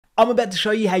I'm about to show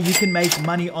you how you can make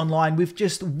money online with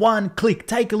just one click.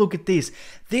 Take a look at this.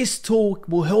 This tool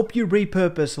will help you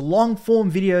repurpose long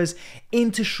form videos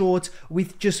into shorts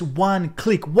with just one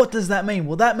click. What does that mean?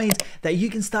 Well, that means that you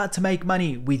can start to make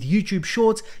money with YouTube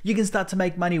Shorts. You can start to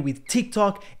make money with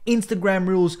TikTok, Instagram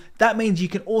Reels. That means you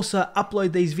can also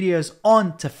upload these videos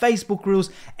onto Facebook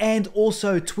Reels and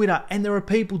also Twitter. And there are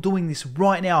people doing this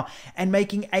right now and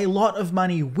making a lot of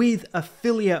money with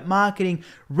affiliate marketing,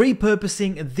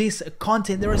 repurposing this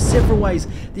content. There are several ways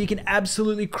that you can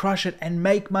absolutely crush it and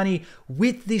make money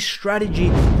with this strategy.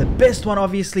 The best one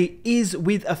obviously is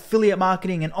with affiliate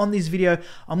marketing, and on this video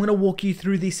I'm going to walk you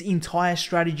through this entire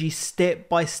strategy step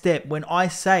by step. When I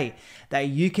say that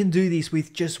you can do this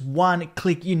with just one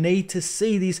click, you need to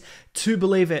see this to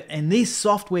believe it. And this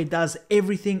software does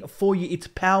everything for you. It's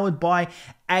powered by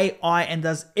AI and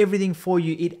does everything for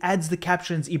you. It adds the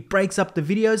captions, it breaks up the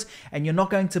videos, and you're not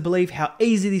going to believe how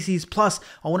easy this is. Plus,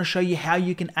 I want to show you how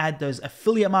you can add those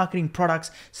affiliate marketing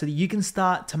products so that you can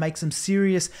start to make some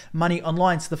serious money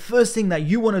online. So the first thing that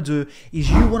you want to do is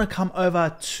you want to come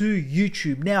over to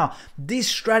YouTube. Now, this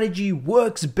strategy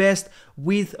works best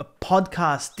with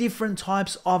podcasts, different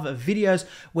types of videos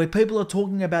where people are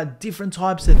talking about different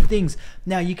types of things.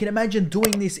 Now, you can imagine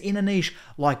doing this in a niche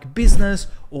like business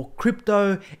or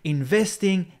crypto,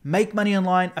 investing, make money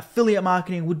online, affiliate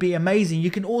marketing would be amazing.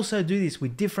 You can also do this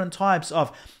with different types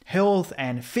of health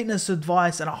and fitness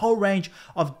advice and a whole range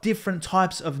of different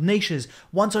types of niches.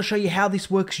 Once I show you how this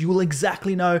works, you will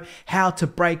exactly know how to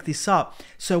break this up.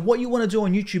 So what you want to do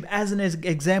on YouTube, as an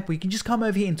example, you can just come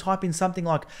over here and type in something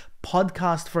like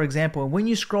podcast, for example, and when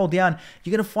you scroll down,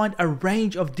 you're going to find a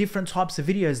range of different types of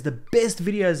videos. The best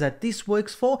videos that this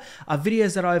works for are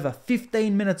videos that are over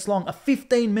 15 minutes long. A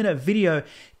 15-minute video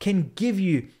can give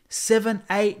you 7,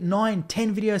 8, 9,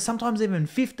 10 videos, sometimes even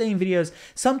 15 videos.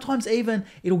 Sometimes even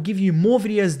it'll give you more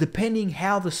videos depending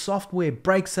how the software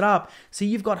breaks it up. So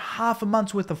you've got half a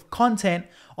month's worth of content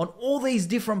on all these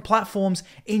different platforms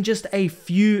in just a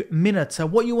few minutes. So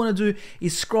what you want to do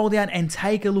is scroll down and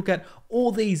take a look at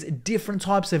all these different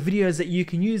types of videos that you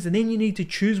can use, and then you need to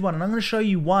choose one. And I'm going to show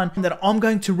you one that I'm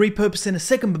going to repurpose in a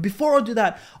second. But before I do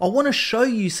that, I want to show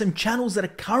you some channels that are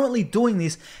currently doing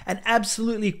this and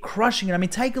absolutely crushing it. I mean,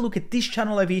 take a look at this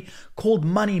channel over here called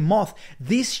Money Moth.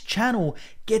 This channel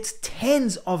gets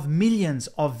tens of millions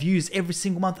of views every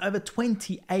single month, over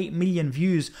 28 million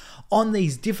views on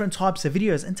these different types of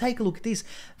videos. And take a look at this.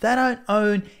 They don't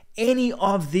own any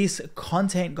of this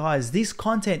content, guys. This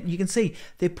content, you can see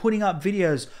they're putting up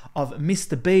videos of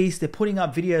Mr. Beast, they're putting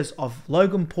up videos of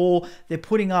Logan Paul, they're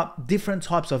putting up different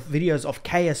types of videos of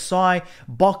KSI,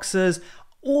 boxers,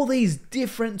 all these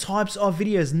different types of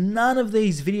videos. None of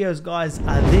these videos, guys,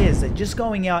 are theirs. They're just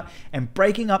going out and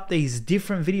breaking up these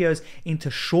different videos into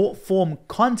short form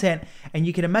content. And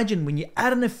you can imagine when you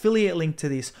add an affiliate link to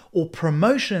this or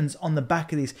promotions on the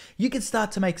back of this, you can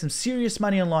start to make some serious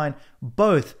money online,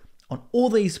 both on all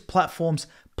these platforms,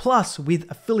 plus with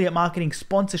affiliate marketing,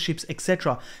 sponsorships,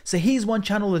 etc. So here's one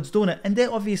channel that's doing it, and they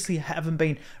obviously haven't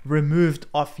been removed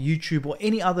off YouTube or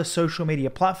any other social media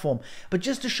platform. But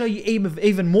just to show you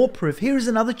even more proof, here is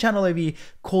another channel over here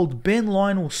called Ben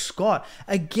Lionel Scott.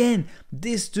 Again,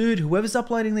 this dude, whoever's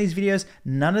uploading these videos,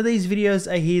 none of these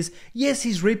videos are his. Yes,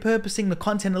 he's repurposing the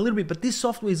content a little bit, but this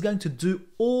software is going to do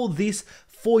all this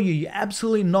for you. You're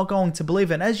absolutely not going to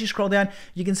believe it. And as you scroll down,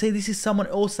 you can see this is someone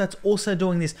else that's also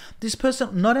doing this. This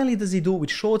person, not only does he do it with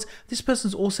shorts, this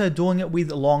person's also doing it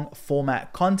with long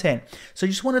format content. So I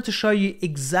just wanted to show you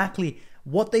exactly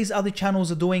what these other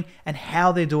channels are doing and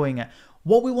how they're doing it.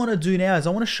 What we want to do now is I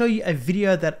want to show you a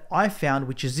video that I found,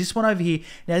 which is this one over here.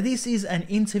 Now, this is an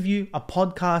interview, a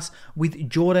podcast with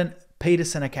Jordan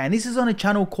Peterson, okay, and this is on a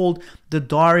channel called The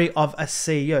Diary of a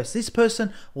CEO. So this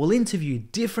person will interview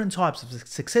different types of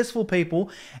successful people,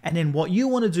 and then what you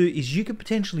want to do is you could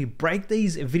potentially break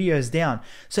these videos down.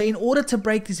 So in order to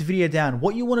break this video down,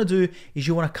 what you want to do is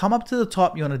you want to come up to the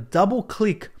top, you want to double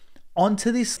click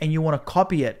onto this, and you want to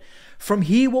copy it. From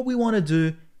here, what we want to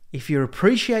do, if you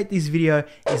appreciate this video,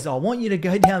 is I want you to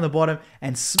go down the bottom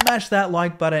and smash that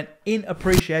like button in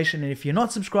appreciation. And if you're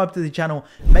not subscribed to the channel,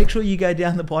 make sure you go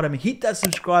down the bottom and hit that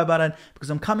subscribe button, because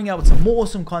I'm coming out with some more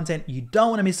awesome content. You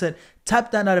don't want to miss it.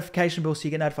 Tap that notification bell so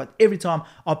you get notified every time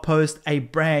I post a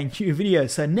brand new video.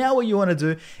 So now what you want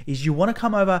to do is you want to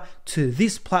come over to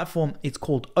this platform. It's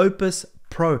called Opus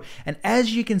Pro. And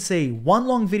as you can see, one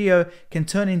long video can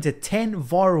turn into 10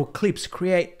 viral clips,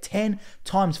 create 10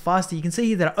 times faster. You can see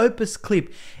here that Opus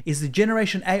Clip is the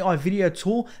generation AI video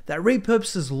tool that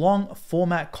repurposes long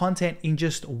format content in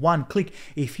just one click.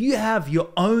 If you have your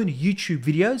own YouTube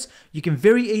videos, you can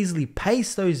very easily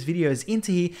paste those videos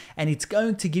into here, and it's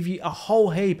going to give you a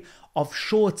whole heap of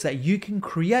shorts that you can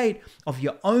create of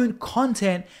your own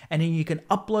content, and then you can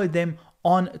upload them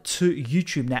onto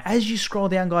YouTube. Now, as you scroll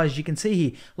down, guys, you can see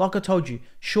here, like I told you,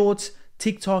 shorts,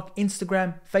 TikTok,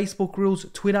 Instagram, Facebook Reels,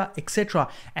 Twitter, etc.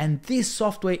 And this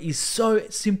software is so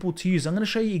simple to use. I'm going to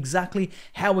show you exactly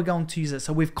how we're going to use it.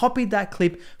 So we've copied that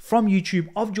clip from YouTube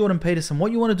of Jordan Peterson.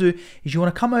 What you want to do is you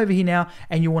want to come over here now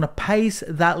and you want to paste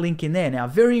that link in there. Now,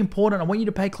 very important, I want you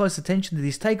to pay close attention to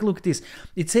this. Take a look at this.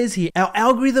 It says here, our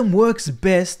algorithm works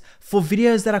best for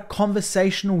videos that are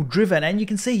conversational driven. And you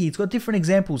can see here, it's got different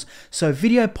examples. So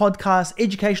video podcasts,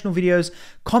 educational videos,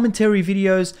 commentary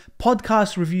videos,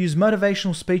 podcast reviews, motivational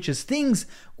speeches. Things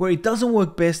where it doesn't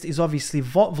work best is obviously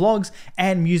vlogs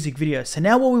and music videos. So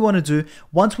now what we want to do,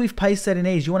 once we've pasted that in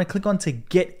here, is you want to click on to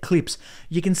get clips.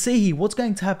 You can see here what's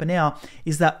going to happen now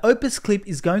is that Opus Clip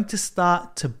is going to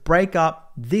start to break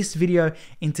up this video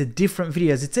into different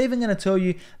videos. It's even going to tell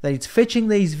you that it's fetching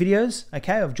these videos,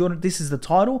 okay, of Jordan. This is the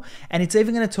title, and it's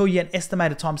even going to tell you an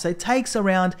estimated time. So it takes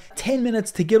around 10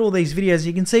 minutes to get all these videos.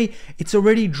 You can see it's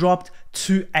already dropped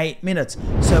to 8 minutes.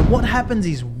 So what happens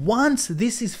is once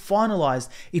this is finalized,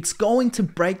 it's going to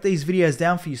break these videos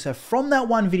down for you. So from that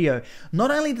one video, not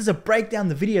only does it break down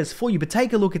the videos for you, but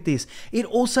take a look at this. It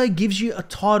also gives you a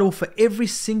title for every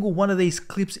single one of these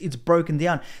clips it's broken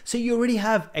down. So you already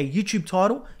have a YouTube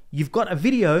title, you've got a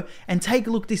video, and take a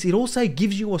look at this. It also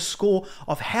gives you a score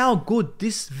of how good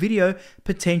this video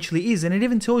potentially is. And it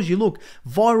even tells you, look,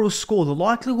 viral score, the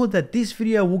likelihood that this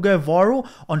video will go viral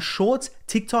on Shorts,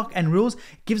 TikTok, and Reels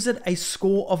gives it a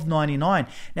score of 99.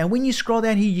 Now, when you scroll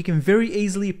down here, you can very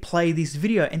easily play this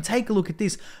video and take a look at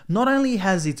this. Not only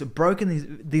has it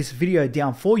broken this video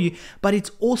down for you, but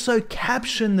it's also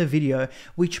captioned the video,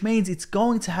 which means it's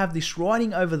going to have this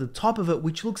writing over the top of it,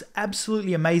 which looks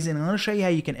absolutely amazing. I'm going to show you how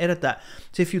you can edit that.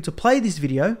 So if you were to play this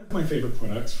video, my favorite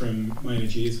product from My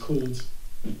Energy is called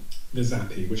the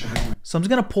Zappy, which I have. So I'm just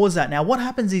going to pause that. Now what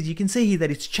happens is you can see here that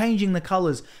it's changing the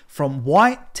colors from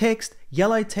white text,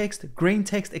 yellow text, green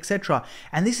text, etc.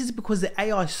 And this is because the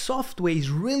AI software is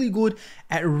really good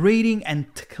at reading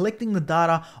and collecting the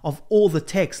data of all the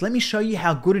text. Let me show you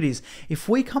how good it is. If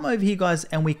we come over here, guys,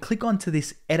 and we click onto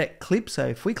this edit clip, so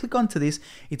if we click onto this,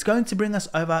 it's going to bring us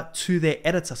over to their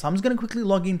editor. So I'm just going to quickly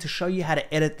log in to show you how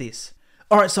to edit this.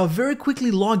 Alright, so I've very quickly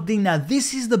logged in. Now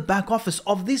this is the back office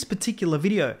of this particular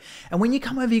video. And when you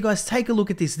come over here, guys, take a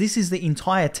look at this. This is the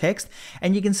entire text,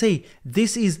 and you can see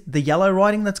this is the yellow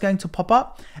writing that's going to pop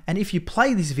up. And if you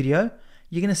play this video,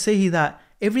 you're going to see here that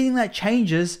everything that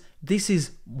changes, this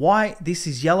is white, this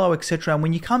is yellow, etc. And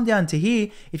when you come down to here,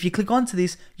 if you click onto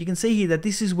this, you can see here that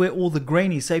this is where all the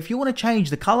green is. So if you want to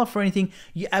change the color for anything,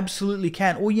 you absolutely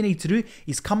can. All you need to do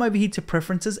is come over here to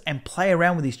preferences and play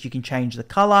around with this. You can change the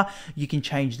color, you can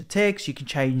change the text, you can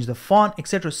change the font,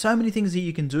 etc. So many things that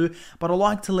you can do, but I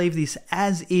like to leave this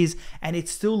as is, and it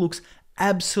still looks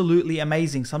absolutely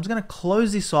amazing. So I'm just going to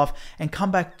close this off and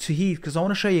come back to here because I want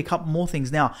to show you a couple more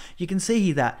things. Now you can see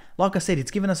here that, like I said,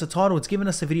 it's given us a title, it's given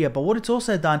us a video, but what it's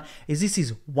also done is this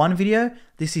is one video,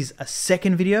 this is a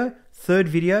second video, third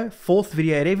video, fourth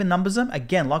video. It even numbers them.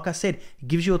 Again, like I said, it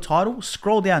gives you a title.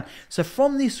 Scroll down. So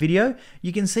from this video,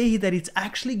 you can see here that it's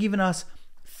actually given us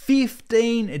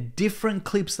 15 different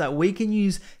clips that we can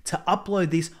use to upload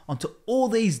this onto all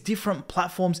these different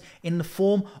platforms in the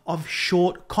form of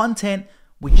short content,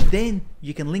 which then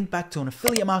you can link back to an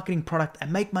affiliate marketing product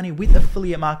and make money with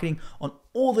affiliate marketing on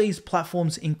all these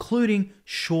platforms, including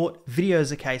short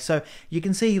videos. Okay, so you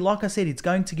can see, like I said, it's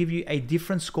going to give you a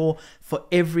different score for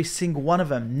every single one of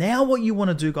them. Now what you want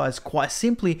to do, guys, quite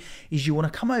simply, is you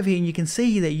want to come over here and you can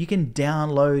see that you can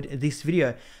download this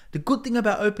video. The good thing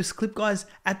about Opus Clip, guys,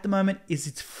 at the moment is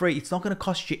it's free. It's not going to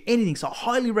cost you anything. So I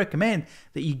highly recommend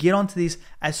that you get onto this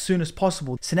as soon as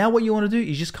possible. So now what you want to do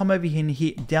is just come over here and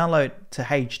hit download to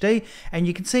HD, and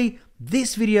you can see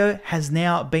this video has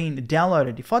now been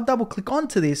downloaded. If I double click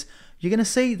onto this, you're going to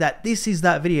see that this is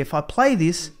that video. If I play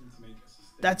this,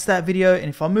 that's that video. And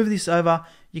if I move this over,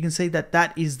 you can see that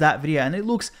that is that video, and it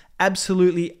looks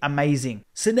absolutely amazing.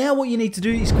 So now what you need to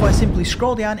do is quite simply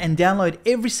scroll down and download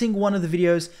every single one of the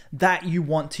videos that you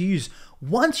want to use.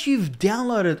 Once you've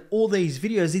downloaded all these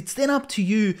videos, it's then up to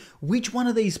you which one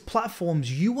of these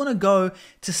platforms you want to go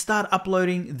to start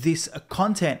uploading this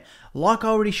content. Like I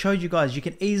already showed you guys, you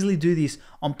can easily do this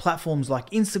on platforms like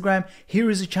Instagram. Here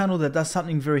is a channel that does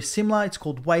something very similar. It's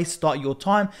called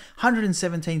Waste.Your-Time,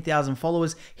 117,000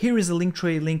 followers. Here is a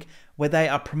Linktree link where they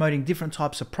are promoting different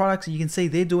types of products. You can see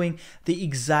they're doing the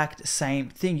exact same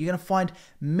thing. You're going to find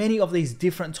many of these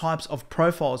different types of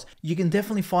profiles. You can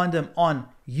definitely find them on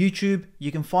YouTube,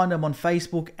 you can find them on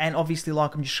Facebook, and obviously,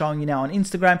 like I'm just showing you now, on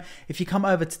Instagram. If you come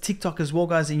over to TikTok as well,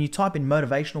 guys, and you type in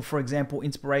motivational, for example,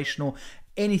 inspirational,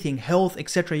 anything, health,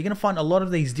 etc., you're going to find a lot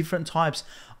of these different types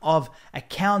of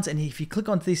accounts. And if you click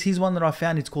onto this, here's one that I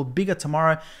found. It's called Bigger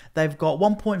Tomorrow. They've got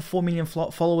 1.4 million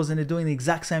followers, and they're doing the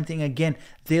exact same thing. Again,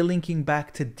 they're linking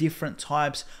back to different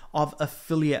types of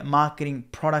affiliate marketing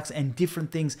products and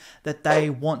different things that they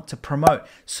want to promote.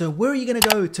 So where are you going to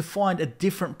go to find a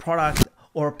different product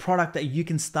or a product that you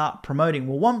can start promoting?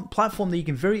 Well, one platform that you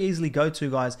can very easily go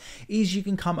to, guys, is you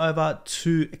can come over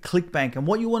to ClickBank. And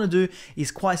what you want to do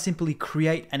is quite simply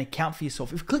create an account for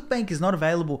yourself. If ClickBank is not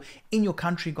available in your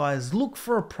country, guys, look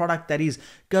for a product that is.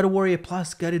 Go to Warrior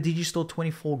Plus, go to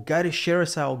Digistore24, go to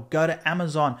ShareASale, go to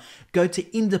Amazon, go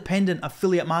to independent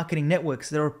affiliate marketing networks.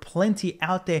 There are plenty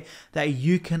out there that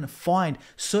you can find.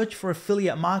 Search for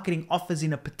affiliate marketing offers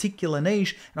in a particular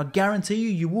niche, and I guarantee you,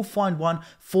 you will find one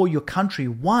for your country.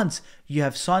 Once you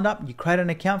have signed up, you create an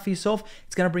account for yourself,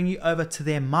 it's going to bring you over to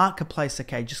their marketplace.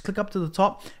 Okay, just click up to the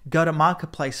top, go to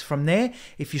marketplace. From there,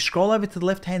 if you scroll over to the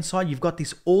left hand side, you've got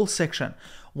this all section.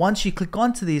 Once you click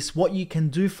onto this, what you can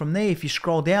do from there, if you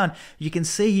scroll down, you can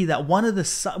see here that one of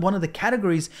the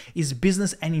categories is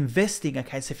business and investing.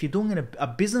 Okay, so if you're doing a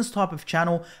business type of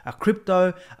channel, a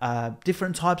crypto,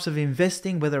 different types of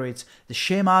investing, whether it's the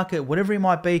share market, whatever it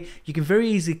might be, you can very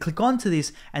easily click onto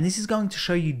this, and this is going to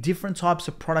show you different types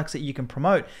of products that you can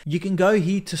promote. You can go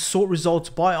here to sort results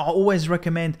by. I always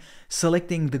recommend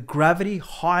selecting the gravity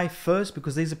high first,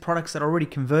 because these are products that are already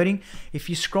converting. If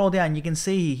you scroll down, you can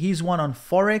see here's one on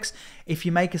Forex. If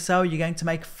you make a sale, you're going to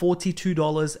make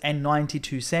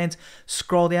 $42.92.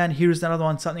 Scroll down, here's another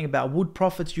one, something about wood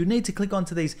profits. You need to click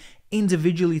onto these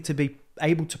individually to be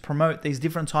able to promote these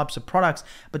different types of products.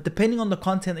 But depending on the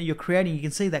content that you're creating, you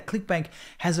can see that ClickBank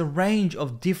has a range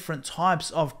of different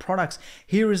types of products.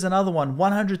 Here is another one,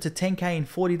 100 to 10K in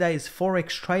 40 days Forex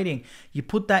trading. You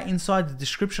put that inside the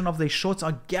description of these shorts,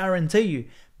 I guarantee you,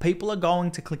 people are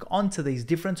going to click onto these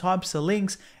different types of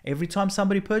links. Every time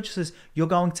somebody purchases, you're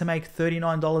going to make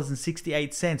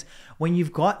 $39.68. When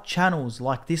you've got channels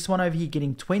like this one over here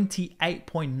getting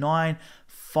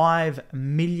 28.95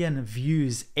 million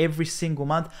views every single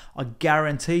month, I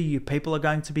guarantee you people are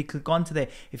going to be click onto there.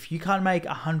 If you can't make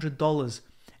 $100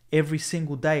 every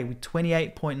single day with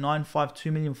 28.952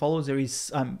 million followers, there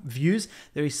is views,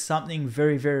 there is something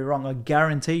very, very wrong. I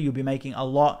guarantee you'll be making a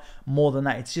lot more than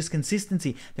that. It's just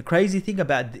consistency. The crazy thing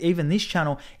about even this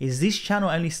channel is this channel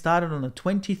only started on the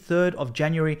 23rd of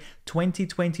January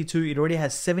 2022. It already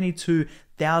has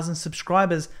 72,000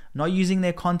 subscribers, not using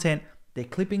their content. They're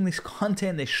clipping this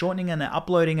content, they're shortening and they're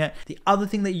uploading it. The other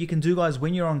thing that you can do, guys,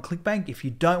 when you're on ClickBank, if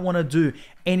you don't want to do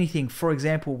anything, for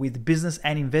example, with business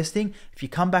and investing, if you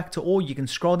come back to all, you can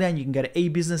scroll down, you can go to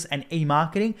e-business and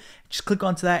e-marketing. Just click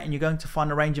onto that and you're going to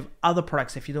find a range of other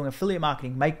products. If you're doing affiliate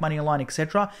marketing, make money online,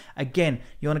 etc. Again,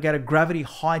 you want to go to gravity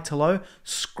high to low,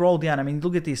 scroll down. I mean,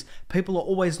 look at this. People are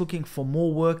always looking for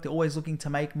more work. They're always looking to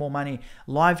make more money.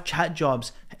 Live chat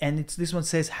jobs. And this one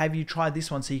says, have you tried this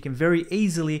one? So you can very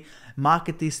easily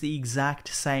market this the exact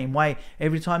same way.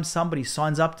 Every time somebody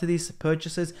signs up to this,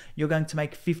 purchases, you're going to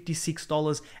make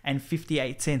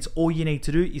 $56.58. All you need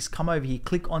to do is come over here,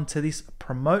 click onto this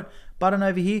promote button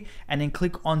over here, and then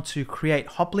click onto create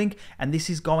hop link, and this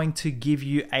is going to give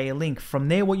you a link. From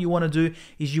there, what you want to do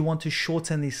is you want to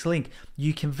shorten this link.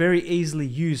 You can very easily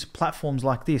use platforms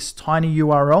like this, tiny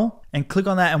URL, and click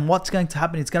on that, and what's going to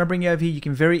happen, it's going to bring you over here. You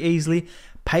can very easily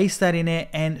paste that in there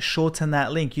and shorten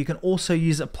that link. You can also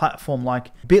use a platform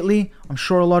like Bitly. I'm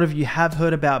sure a lot of you have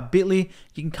heard about Bitly.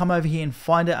 You can come over here and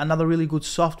find it, another really good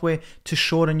software to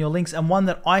shorten your links. And one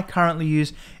that I currently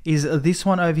use is this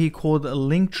one over here called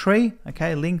Linktree.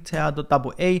 Okay,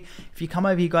 Linktree. If you come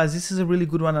over here, guys, this is a really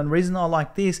good one. And the reason I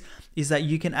like this is that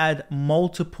you can add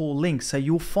multiple links. So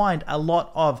you'll find a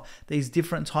lot of these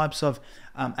different types of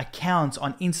accounts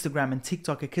on Instagram and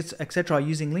TikTok, etc.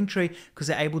 using Linktree, because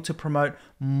they're able to promote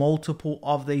multiple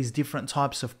of these different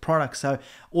types of products. So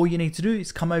all you need to do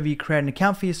is come over here, create an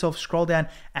account for yourself, scroll down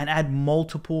and add multiple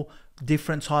multiple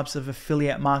different types of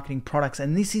affiliate marketing products.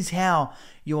 And this is how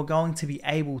you're going to be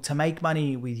able to make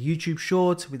money with YouTube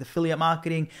Shorts, with affiliate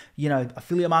marketing,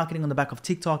 affiliate marketing on the back of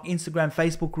TikTok, Instagram,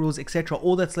 Facebook Reels, etc.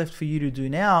 All that's left for you to do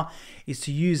now is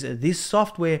to use this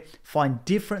software, find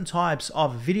different types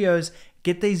of videos,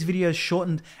 get these videos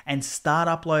shortened, and start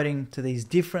uploading to these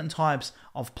different types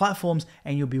of platforms,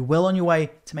 and you'll be well on your way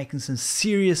to making some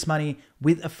serious money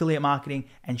with affiliate marketing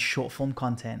and short form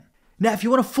content. Now, if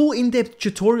you want a full in-depth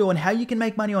tutorial on how you can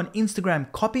make money on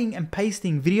Instagram copying and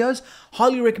pasting videos,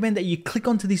 highly recommend that you click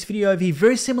onto this video over here.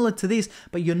 Very similar to this,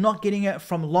 but you're not getting it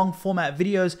from long format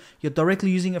videos. You're directly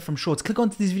using it from shorts. Click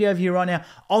onto this video over here right now.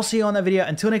 I'll see you on that video.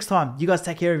 Until next time, you guys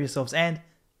take care of yourselves and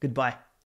goodbye.